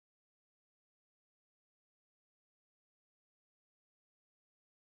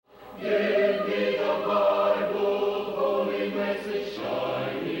Give me the Bible, holy message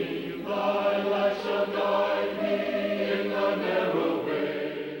shining, thy light shall guide me in the narrow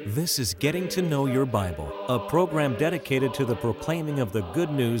way. This is Getting to Know Your Bible, a program dedicated to the proclaiming of the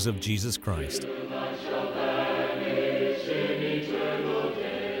good news of Jesus Christ.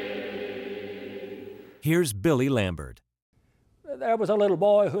 Here's Billy Lambert. There was a little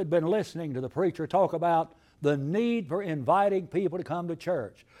boy who had been listening to the preacher talk about the need for inviting people to come to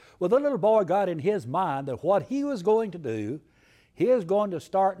church. Well, the little boy got in his mind that what he was going to do, he was going to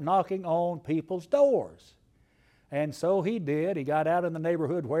start knocking on people's doors. And so he did. He got out in the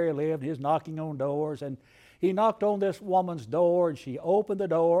neighborhood where he lived. He was knocking on doors, and he knocked on this woman's door, and she opened the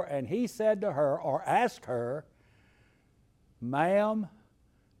door, and he said to her, or asked her, "Ma'am,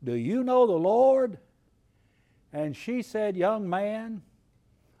 do you know the Lord?" And she said, "Young man,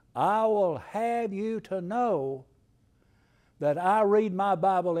 I will have you to know that I read my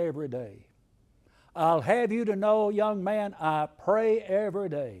Bible every day. I'll have you to know, young man, I pray every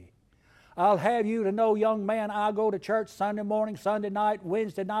day. I'll have you to know, young man, I go to church Sunday morning, Sunday night,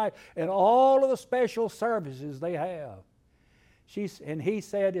 Wednesday night, and all of the special services they have." And he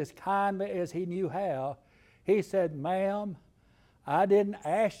said, as kindly as he knew how, he said, "Ma'am, I didn't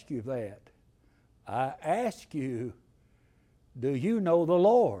ask you that. I ask you, do you know the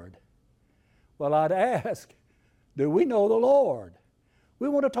Lord?" Well, I'd ask, do we know the Lord? We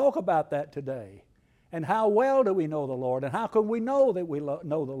want to talk about that today. And how well do we know the Lord? And how can we know that we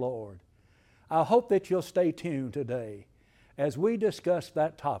know the Lord? I hope that you'll stay tuned today as we discuss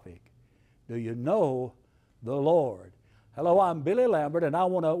that topic. Do you know the Lord? Hello, I'm Billy Lambert, and I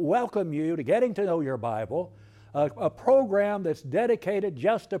want to welcome you to Getting to Know Your Bible, a program that's dedicated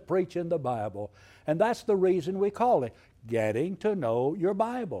just to preaching the Bible. And that's the reason we call it Getting to Know Your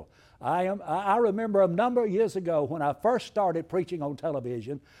Bible. I remember a number of years ago when I first started preaching on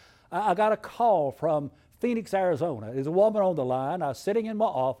television, I got a call from Phoenix, Arizona. There's a woman on the line. I was sitting in my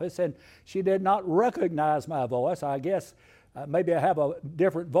office, and she did not recognize my voice. I guess maybe I have a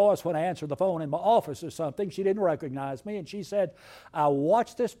different voice when I answer the phone in my office or something. She didn't recognize me, and she said, "I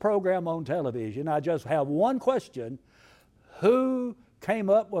watched this program on television. I just have one question. Who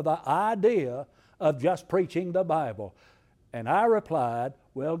came up with the idea of just preaching the Bible?" And I replied,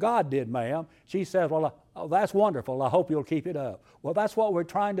 "Well, God did, ma'am." She said, "Well, that's wonderful. I hope you'll keep it up." Well, that's what we're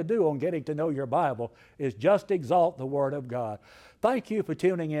trying to do on Getting to Know Your Bible, is just exalt the Word of God. Thank you for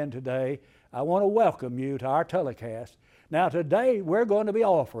tuning in today. I want to welcome you to our telecast. Now, today we're going to be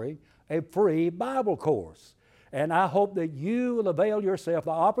offering a free Bible course. And I hope that you will avail yourself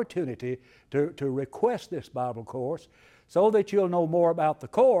the opportunity to request this Bible course so that you'll know more about the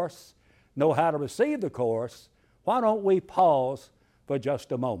course, know how to receive the course. Why don't we pause for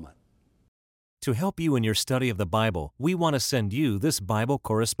just a moment? To help you in your study of the Bible, we want to send you this Bible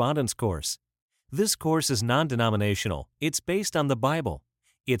correspondence course. This course is non-denominational. It's based on the Bible.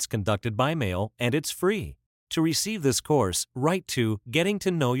 It's conducted by mail, and it's free. To receive this course, write to Getting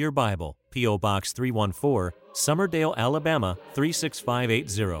to Know Your Bible, P.O. Box 314, Summerdale, Alabama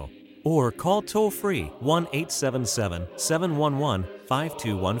 36580. Or call toll-free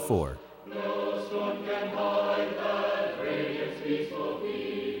 1-877-711-5214.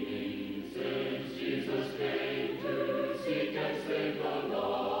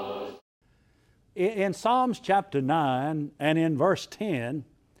 In Psalms chapter 9 and in verse 10,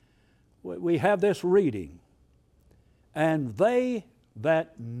 we have this reading, "And they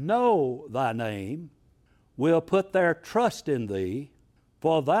that know thy name will put their trust in thee,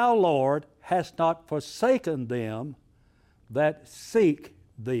 for thou, Lord, hast not forsaken them that seek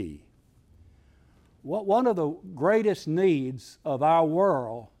thee." One of the greatest needs of our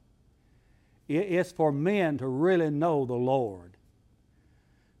world is for men to really know the Lord,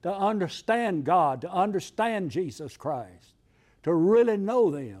 to understand God, to understand Jesus Christ, to really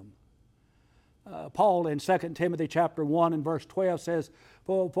know them. Paul in 2 Timothy chapter 1 and verse 12 says,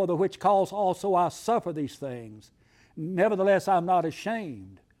 For the which cause also I suffer these things. Nevertheless I'm not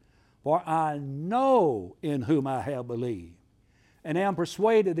ashamed, for I know in whom I have believed, and am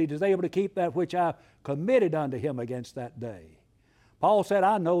persuaded that he is able to keep that which I committed unto him against that day. Paul said,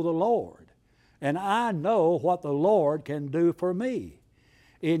 I know the Lord, and I know what the Lord can do for me.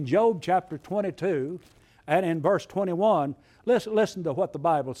 In Job chapter 22 and in verse 21, listen to what the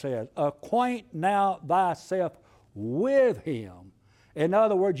Bible says. Acquaint now thyself with him. In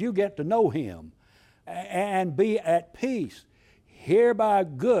other words, you get to know him and be at peace. Hereby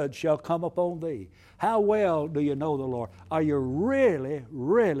good shall come upon thee. How well do you know the Lord? Are you really,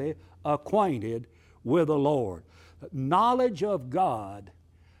 really acquainted with the Lord? Knowledge of God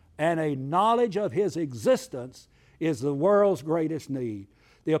and a knowledge of his existence is the world's greatest need.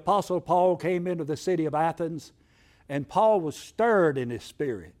 The Apostle Paul came into the city of Athens, and Paul was stirred in his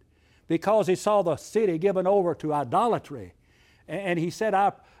spirit because he saw the city given over to idolatry. And he said,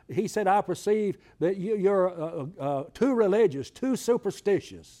 I perceive that you're too religious, too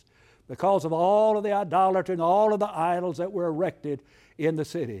superstitious because of all of the idolatry and all of the idols that were erected in the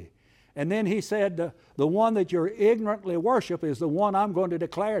city. And then he said, the one that you're ignorantly worship is the one I'm going to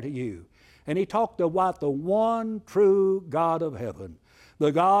declare to you. And he talked about the one true God of heaven,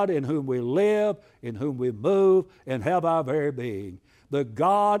 the God in whom we live, in whom we move, and have our very being. The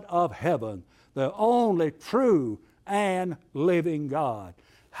God of heaven, the only true and living God.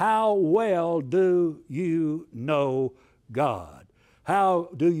 How well do you know God? How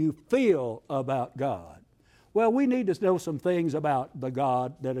do you feel about God? Well, we need to know some things about the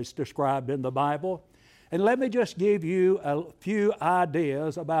God that is described in the Bible. And let me just give you a few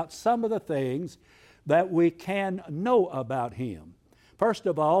ideas about some of the things that we can know about Him. First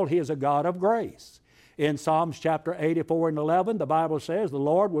of all, He is a God of grace. In Psalms chapter 84 and 11, the Bible says, the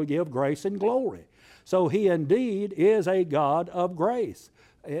Lord will give grace and glory. So He indeed is a God of grace.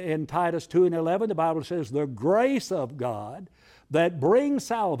 In Titus 2 and 11, the Bible says, the grace of God that brings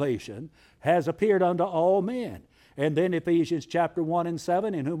salvation has appeared unto all men. And then Ephesians chapter 1 and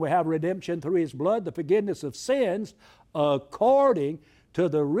 7, in whom we have redemption through His blood, the forgiveness of sins, according to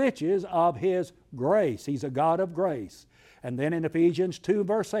the riches of His grace. He's a God of grace. And then in Ephesians 2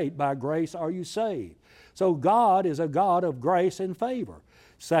 verse 8, by grace are you saved. So God is a God of grace and favor.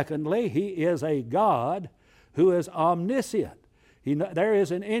 Secondly, He is a God who is omniscient. There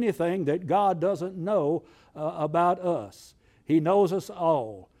isn't anything that God doesn't know about us. He knows us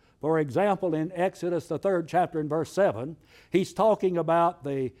all. For example, in Exodus, the 3rd chapter and verse 7, He's talking about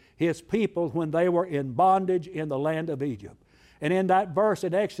His people when they were in bondage in the land of Egypt. And in that verse,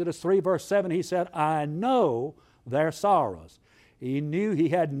 in Exodus 3 verse 7, He said, I know their sorrows. He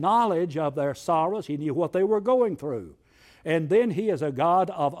had knowledge of their sorrows. He knew what they were going through. And then He is a God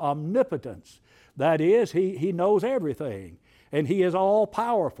of omnipotence. That is, He knows everything. And He is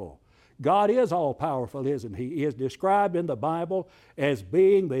all-powerful. God is all-powerful, isn't He? He is described in the Bible as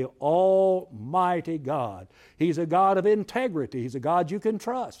being the Almighty God. He's a God of integrity. He's a God you can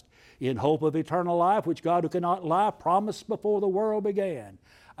trust. In hope of eternal life, which God who cannot lie promised before the world began.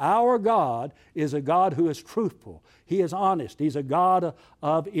 Our God is a God who is truthful. He is honest. He's a God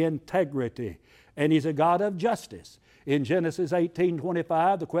of integrity. And He's a God of justice. In Genesis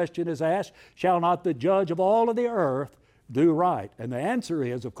 18:25, the question is asked, shall not the judge of all of the earth do right? And the answer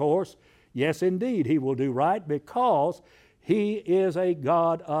is, of course, yes, indeed, He will do right because He is a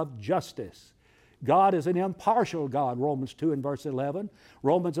God of justice. God is an impartial God, Romans 2 and verse 11.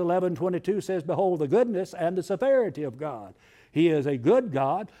 Romans 11:22 says, behold the goodness and the severity of God. He is a good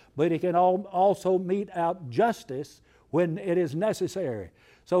God, but He can also mete out justice when it is necessary.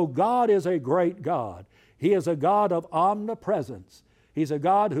 So God is a great God. He is a God of omnipresence. He's a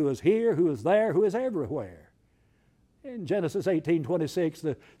God who is here, who is there, who is everywhere. In Genesis 18:26,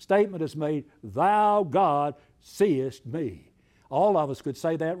 the statement is made, thou, God, seest me. All of us could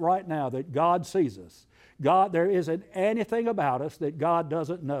say that right now, that God sees us. God, there isn't anything about us that God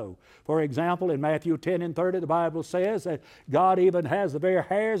doesn't know. For example, in Matthew 10 and 30, the Bible says that God even has the very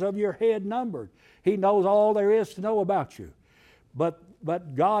hairs of your head numbered. He knows all there is to know about you.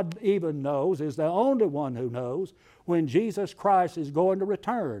 But God even knows, is the only one who knows, when Jesus Christ is going to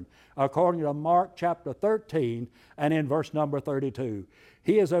return, according to Mark chapter 13 and in verse number 32.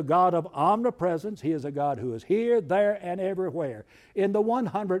 He is a God of omnipresence. He is a God who is here, there, and everywhere. In the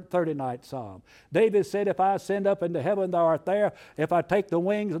 139th Psalm, David said, if I ascend up into heaven, thou art there. If I take the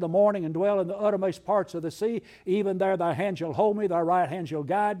wings of the morning and dwell in the uttermost parts of the sea, even there thy hand shall hold me, thy right hand shall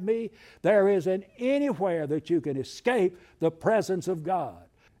guide me. There isn't anywhere that you can escape the presence of God.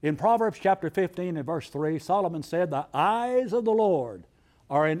 In Proverbs chapter 15 and verse 3, Solomon said, the eyes of the Lord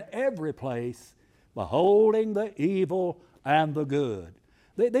are in every place, beholding the evil and the good.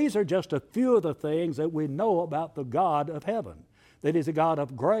 These are just a few of the things that we know about the God of heaven. That He's a God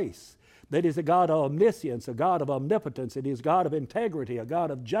of grace. That He's a God of omniscience, a God of omnipotence. That He's a God of integrity, a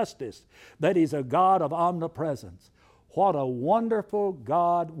God of justice. That He's a God of omnipresence. What a wonderful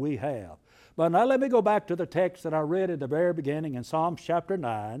God we have. But now let me go back to the text that I read at the very beginning in Psalms chapter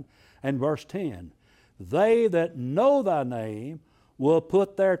 9 and verse 10. They that know Thy name will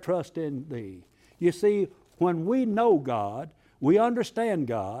put their trust in Thee. You see, when we know God, we understand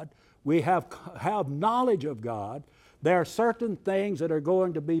God, we have knowledge of God, there are certain things that are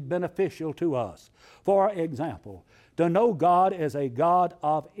going to be beneficial to us. For example, to know God as a God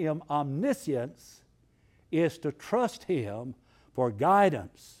of omniscience is to trust Him for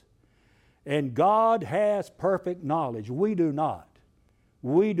guidance. And God has perfect knowledge. We do not.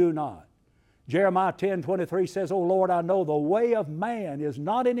 We do not. Jeremiah 10:23 says, O Lord, I know the way of man is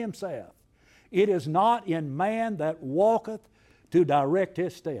not in himself. It is not in man that walketh to direct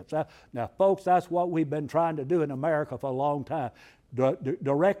his steps. Now, folks, that's what we've been trying to do in America for a long time,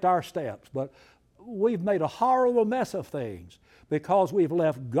 direct our steps. But we've made a horrible mess of things because we've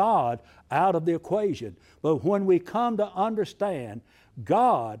left God out of the equation. But when we come to understand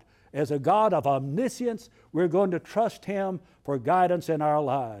God as a God of omniscience, we're going to trust Him for guidance in our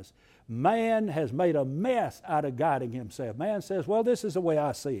lives. Man has made a mess out of guiding himself. Man says, well, this is the way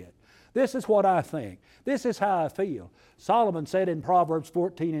I see it. This is what I think. This is how I feel. Solomon said in Proverbs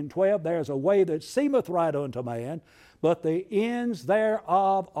 14:12, there's a way that seemeth right unto man, but the ends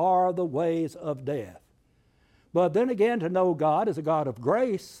thereof are the ways of death. But then again, to know God as a God of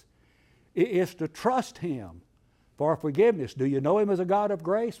grace is to trust Him for forgiveness. Do you know Him as a God of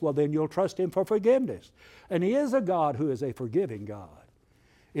grace? Well, then you'll trust Him for forgiveness. And He is a God who is a forgiving God.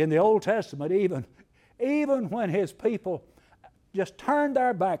 In the Old Testament, even when His people just turned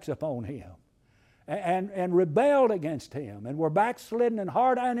their backs upon Him and rebelled against Him and were backslidden and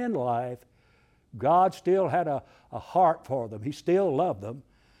hard in life, God still had a heart for them. He still loved them.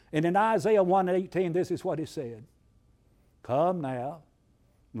 And in Isaiah 1:18, this is what He said. Come now,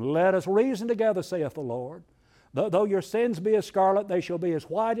 let us reason together, saith the Lord. Though your sins be as scarlet, they shall be as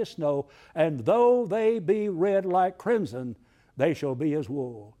white as snow, and though they be red like crimson, they shall be as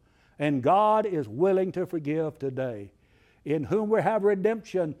wool. And God is willing to forgive today, in whom we have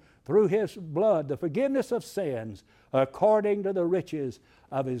redemption through His blood, the forgiveness of sins, according to the riches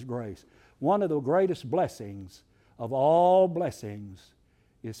of His grace. One of the greatest blessings of all blessings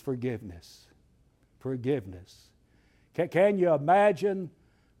is forgiveness. Forgiveness. Can you imagine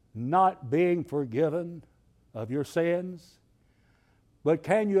not being forgiven of your sins? But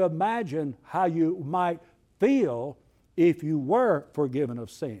can you imagine how you might feel if you were forgiven of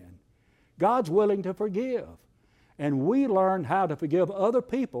sin? God's willing to forgive. And we learn how to forgive other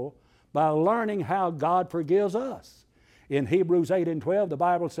people by learning how God forgives us. In Hebrews 8:12, the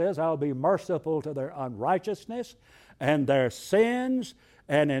Bible says, I'll be merciful to their unrighteousness, and their sins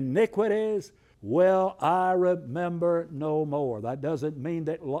and iniquities will I remember no more. That doesn't mean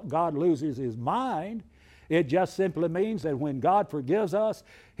that God loses His mind. It just simply means that when God forgives us,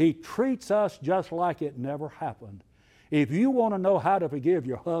 He treats us just like it never happened. If you want to know how to forgive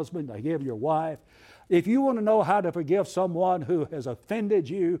your husband, forgive your wife, if you want to know how to forgive someone who has offended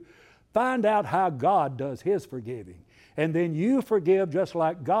you, find out how God does His forgiving. And then you forgive just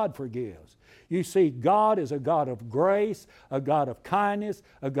like God forgives. You see, God is a God of grace, a God of kindness,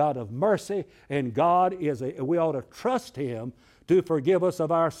 a God of mercy, and we ought to trust Him to forgive us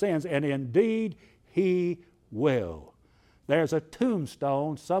of our sins, and indeed He will. There's a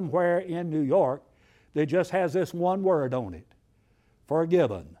tombstone somewhere in New York that just has this one word on it: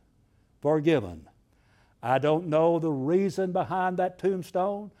 forgiven. Forgiven. I don't know the reason behind that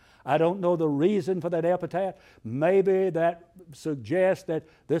tombstone. I don't know the reason for that epitaph. Maybe that suggests that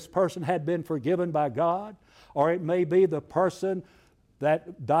this person had been forgiven by God, or it may be the person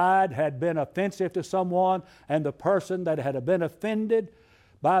that died had been offensive to someone, and the person that had been offended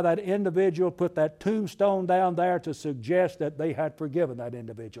by that individual put that tombstone down there to suggest that they had forgiven that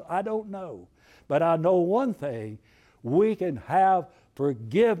individual. I don't know. But I know one thing: we can have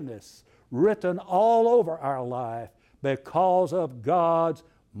forgiveness written all over our life because of God's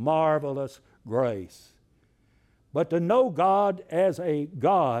marvelous grace. But to know God as a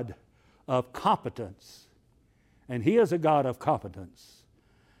God of competence, and He is a God of competence,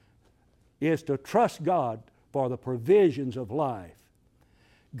 is to trust God for the provisions of life.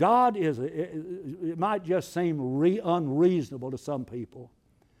 God it might just seem unreasonable to some people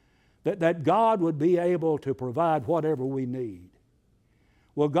that God would be able to provide whatever we need.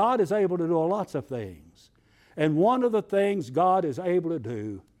 Well, God is able to do lots of things. And one of the things God is able to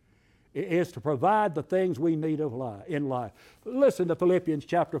do is to provide the things we need in life. Listen to Philippians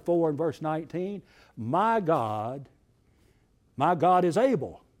chapter 4 and verse 19. My God is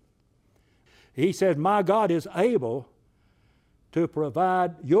able. He says, my God is able to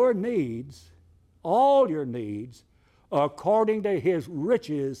provide your needs, all your needs, according to His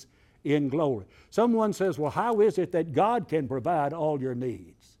riches in glory. Someone says, well, how is it that God can provide all your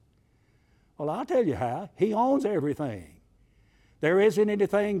needs? Well, I'll tell you how. He owns everything. There isn't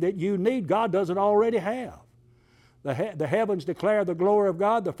anything that you need God doesn't already have. The heavens declare the glory of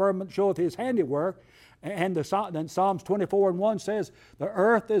God, the firmament showeth His handiwork, and then Psalms 24:1 says, the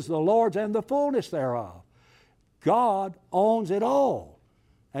earth is the Lord's and the fullness thereof. God owns it all.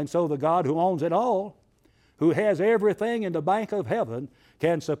 And so the God who owns it all, who has everything in the bank of heaven,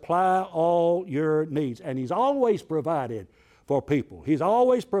 can supply all your needs. And He's always provided for people. He's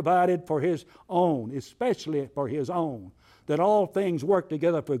always provided for His own, especially for His own, that all things work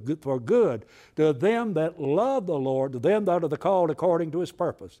together for good to them that love the Lord, to them that are the called according to His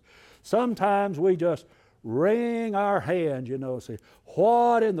purpose. Sometimes we just wring our hands, say,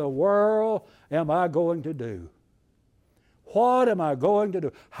 what in the world am I going to do? What am I going to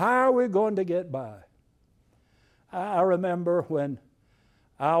do? How are we going to get by? I remember when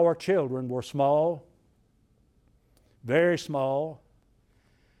our children were small, very small,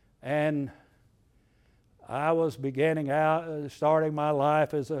 and I was starting my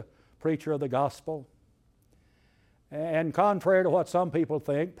life as a preacher of the gospel. And contrary to what some people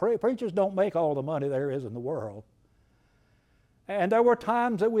think, preachers don't make all the money there is in the world. And there were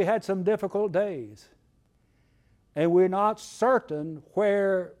times that we had some difficult days. And we're not certain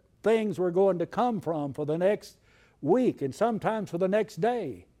where things were going to come from for the next week and sometimes for the next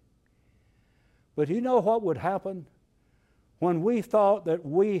day. But you know what would happen? When we thought that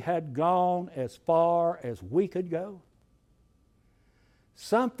we had gone as far as we could go,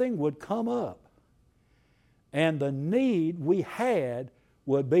 something would come up and the need we had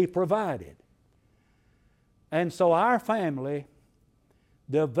would be provided. And so our family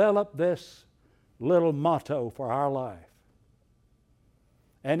developed this little motto for our life.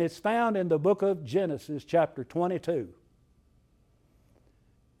 And it's found in the book of Genesis, chapter 22.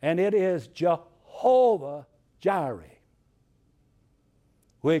 And it is Jehovah Jireh,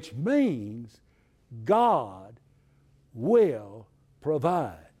 which means God will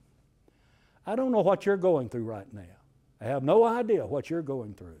provide. I don't know what you're going through right now. I have no idea what you're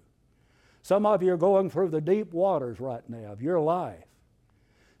going through. Some of you are going through the deep waters right now of your life.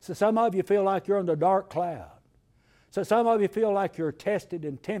 So some of you feel like you're in the dark cloud. So some of you feel like you're tested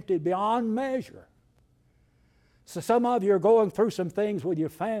and tempted beyond measure. So some of you are going through some things with your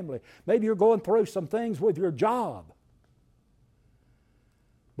family. Maybe you're going through some things with your job.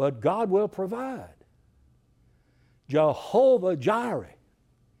 But God will provide. Jehovah Jireh.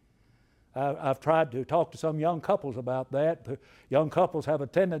 I've tried to talk to some young couples about that. The young couples have a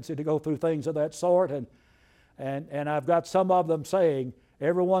tendency to go through things of that sort, and I've got some of them saying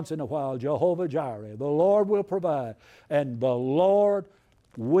every once in a while, Jehovah Jireh, the Lord will provide, and the Lord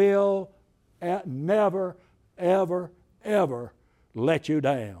will never, ever, ever let you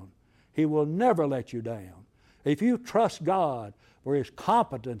down. He will never let you down. If you trust God for His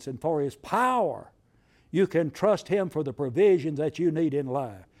competence and for His power, you can trust Him for the provisions that you need in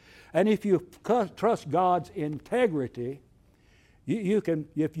life. And if you trust God's integrity, you can,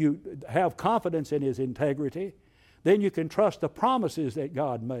 if you have confidence in His integrity, then you can trust the promises that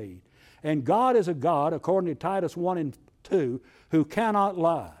God made. And God is a God, according to Titus 1 and 2, who cannot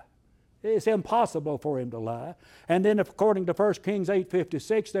lie. It's impossible for Him to lie. And then according to 1 Kings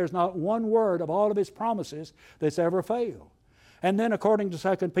 8:56, there's not one word of all of His promises that's ever failed. And then according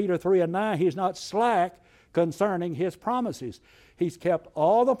to 2 Peter 3 and 9, He's not slack concerning His promises. He's kept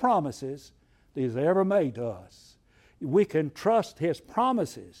all the promises that He's ever made to us. We can trust His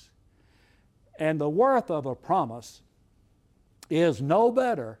promises. And the worth of a promise is no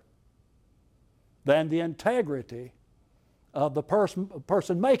better than the integrity of the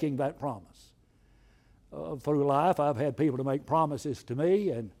person making that promise. Through life, I've had people to make promises to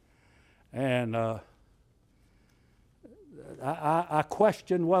me, and I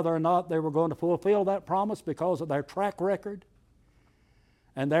questioned whether or not they were going to fulfill that promise because of their track record.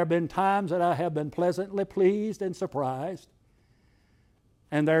 And there have been times that I have been pleasantly pleased and surprised.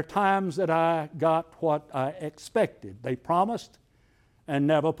 And there are times that I got what I expected. They promised and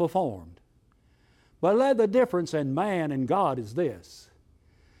never performed. But the difference in man and God is this.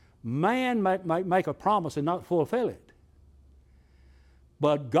 Man might make a promise and not fulfill it.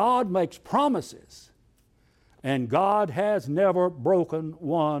 But God makes promises, and God has never broken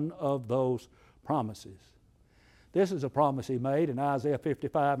one of those promises. This is a promise He made in Isaiah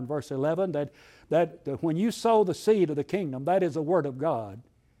 55 and verse 11, that when you sow the seed of the kingdom, that is the Word of God,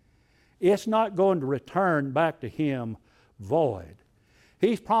 it's not going to return back to Him void.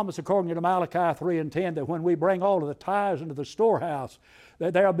 He's promised, according to Malachi 3 and 10, that when we bring all of the tithes into the storehouse,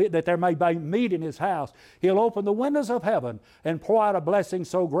 that there may be meat in His house. He'll open the windows of heaven and pour out a blessing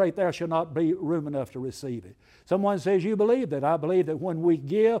so great there shall not be room enough to receive it. Someone says, you believe that. I believe that when we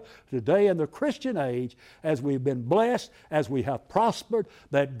give today in the Christian age, as we've been blessed, as we have prospered,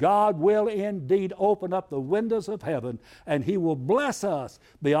 that God will indeed open up the windows of heaven and He will bless us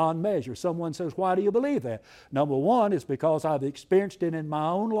beyond measure. Someone says, why do you believe that? Number one is because I've experienced it in my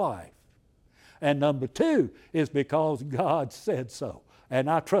own life. And number two is because God said so. And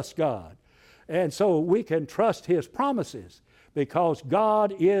I trust God. And so we can trust His promises because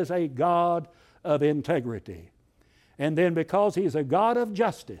God is a God of integrity. And then because He's a God of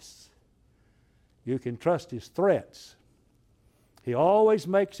justice, you can trust His threats. He always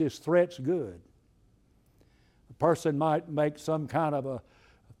makes His threats good. A person might make some kind of a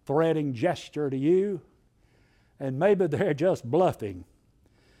threatening gesture to you, and maybe they're just bluffing.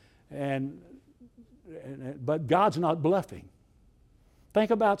 But God's not bluffing. Think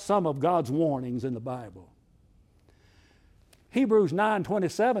about some of God's warnings in the Bible. Hebrews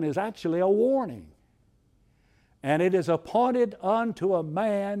 9:27 is actually a warning. And it is appointed unto a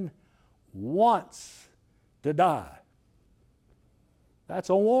man once to die. That's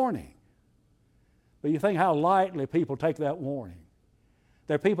a warning. But you think how lightly people take that warning.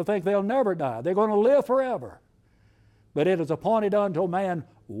 There people think they'll never die. They're going to live forever. But it is appointed unto a man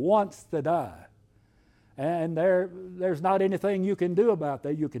once to die. And there's not anything you can do about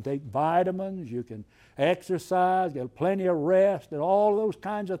that. You can take vitamins, you can exercise, get plenty of rest, and all those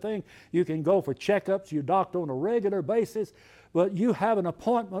kinds of things. You can go for checkups to your doctor on a regular basis, but you have an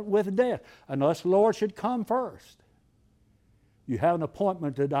appointment with death, unless the Lord should come first. You have an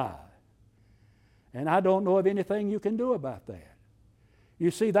appointment to die. And I don't know of anything you can do about that.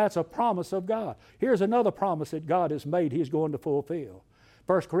 You see, that's a promise of God. Here's another promise that God has made He's going to fulfill.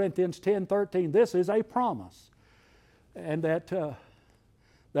 1 Corinthians 10:13, this is a promise, and that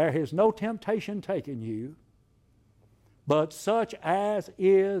there is no temptation taken you, but such as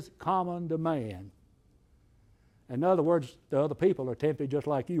is common to man. In other words, the other people are tempted just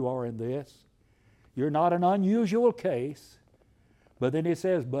like you are in this. You're not an unusual case, but then He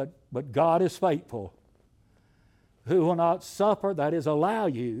says, but God is faithful, who will not suffer, that is, allow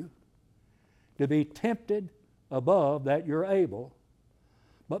you to be tempted above that you're able,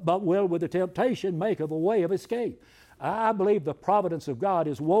 but will with the temptation make of a way of escape. I believe the providence of God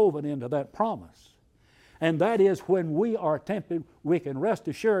is woven into that promise. And that is, when we are tempted, we can rest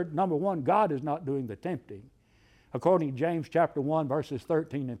assured, number one, God is not doing the tempting. According to James chapter 1, verses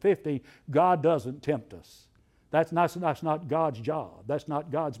 13 and 15, God doesn't tempt us. That's not God's job. That's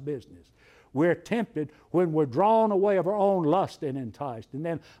not God's business. We're tempted when we're drawn away of our own lust and enticed. And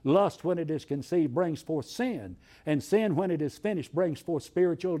then lust, when it is conceived, brings forth sin. And sin, when it is finished, brings forth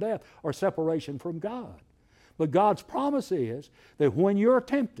spiritual death or separation from God. But God's promise is that when you're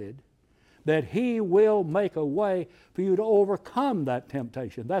tempted, that He will make a way for you to overcome that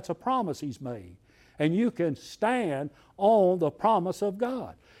temptation. That's a promise He's made. And you can stand on the promise of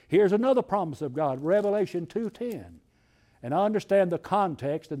God. Here's another promise of God, Revelation 2:10. And I understand the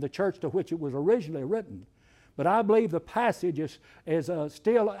context and the church to which it was originally written. But I believe the passage is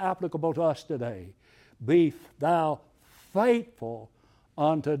still applicable to us today. Be thou faithful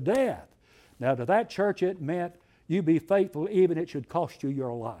unto death. Now to that church it meant you be faithful even it should cost you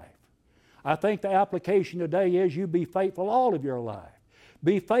your life. I think the application today is you be faithful all of your life.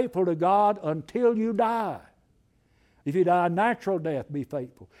 Be faithful to God until you die. If you die a natural death, be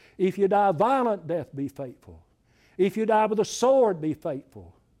faithful. If you die a violent death, be faithful. If you die with a sword, be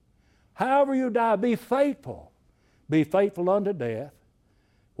faithful. However you die, be faithful. Be faithful unto death.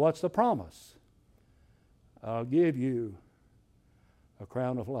 What's the promise? I'll give you a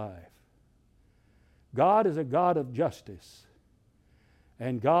crown of life. God is a God of justice.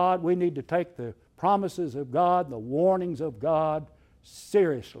 And God, we need to take the promises of God, the warnings of God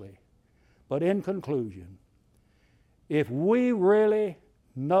seriously. But in conclusion, if we really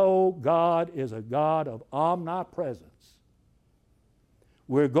know God is a God of omnipresence,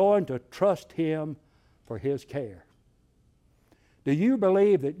 we're going to trust Him for His care. Do you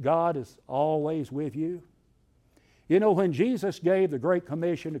believe that God is always with you? You know, when Jesus gave the Great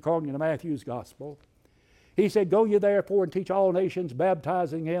Commission according to Matthew's Gospel, He said, "Go ye therefore and teach all nations,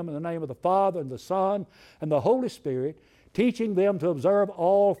 baptizing them in the name of the Father and the Son and the Holy Spirit, teaching them to observe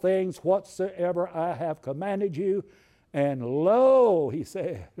all things whatsoever I have commanded you. And lo," He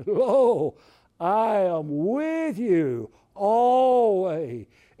said, "lo, I am with you always,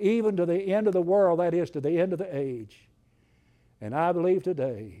 even to the end of the world," that is, to the end of the age. And I believe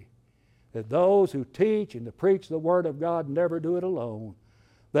today that those who teach and to preach the Word of God never do it alone,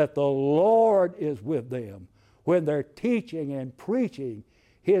 that the Lord is with them when they're teaching and preaching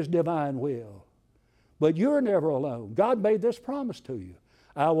His divine will. But you're never alone. God made this promise to you.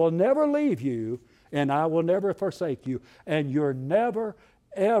 I will never leave you, and I will never forsake you. And you're never,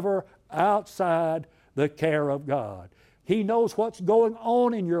 ever outside the care of God. He knows what's going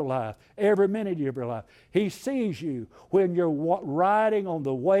on in your life, every minute of your life. He sees you when you're riding on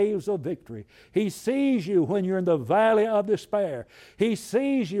the waves of victory. He sees you when you're in the valley of despair. He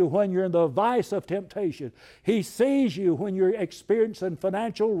sees you when you're in the vice of temptation. He sees you when you're experiencing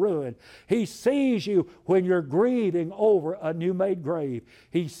financial ruin. He sees you when you're grieving over a new-made grave.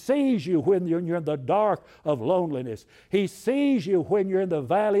 He sees you when you're in the dark of loneliness. He sees you when you're in the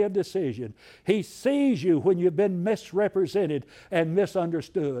valley of decision. He sees you when you've been misrepresented and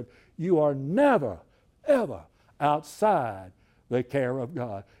misunderstood. You are never, ever outside the care of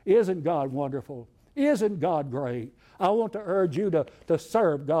God. Isn't God wonderful? Isn't God great? I want to urge you to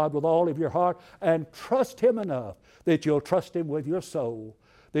serve God with all of your heart and trust Him enough that you'll trust Him with your soul,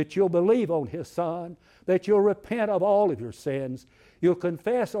 that you'll believe on His Son, that you'll repent of all of your sins, you'll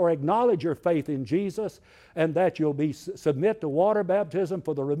confess or acknowledge your faith in Jesus, and that you'll submit to water baptism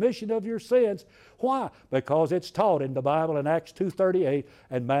for the remission of your sins. Why? Because it's taught in the Bible in Acts 2:38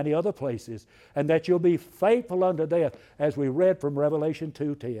 and many other places, and that you'll be faithful unto death, as we read from Revelation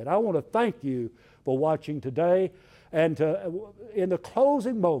 2:10. I want to thank you for watching today, and in the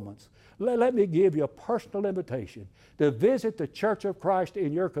closing moments, let me give you a personal invitation to visit the Church of Christ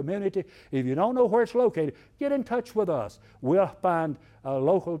in your community. If you don't know where it's located, get in touch with us. We'll find a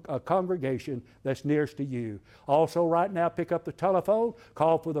local congregation that's nearest to you. Also, right now, pick up the telephone,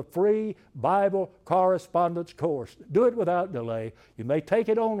 call for the free Bible correspondence course. Do it without delay. You may take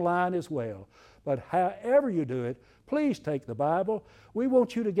it online as well. But however you do it, please take the Bible. We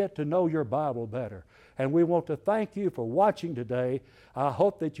want you to get to know your Bible better. And we want to thank you for watching today. I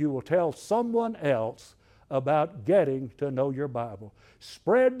hope that you will tell someone else about getting to know your Bible.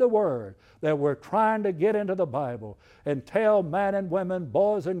 Spread the word that we're trying to get into the Bible, and tell men and women,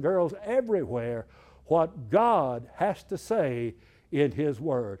 boys and girls everywhere what God has to say in His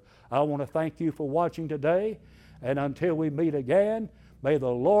Word. I want to thank you for watching today, and until we meet again, may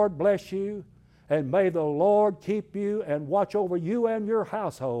the Lord bless you, and may the Lord keep you and watch over you and your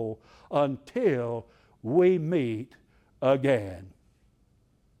household until we meet again.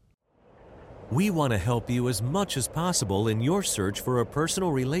 We want to help you as much as possible in your search for a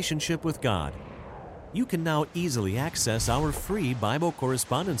personal relationship with God. You can now easily access our free Bible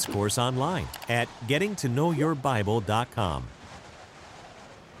correspondence course online at gettingtoknowyourbible.com.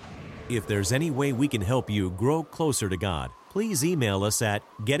 If there's any way we can help you grow closer to God, please email us at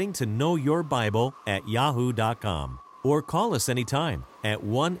gettingtoknowyourbible@yahoo.com or call us anytime at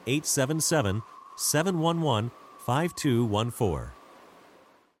 1-877-711-5214.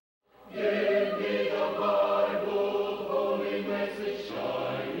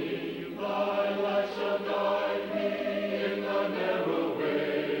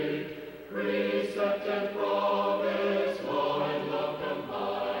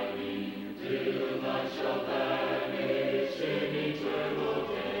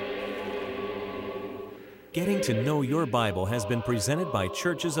 Getting to Know Your Bible has been presented by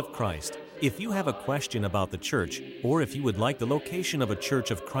Churches of Christ. If you have a question about the church, or if you would like the location of a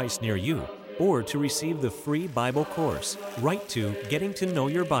Church of Christ near you, or to receive the free Bible course, write to Getting to Know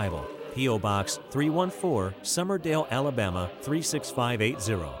Your Bible, P.O. Box 314, Summerdale, Alabama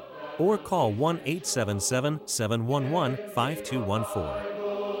 36580, or call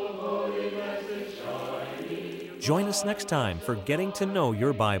 1-877-711-5214. Join us next time for Getting to Know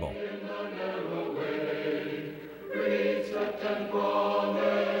Your Bible.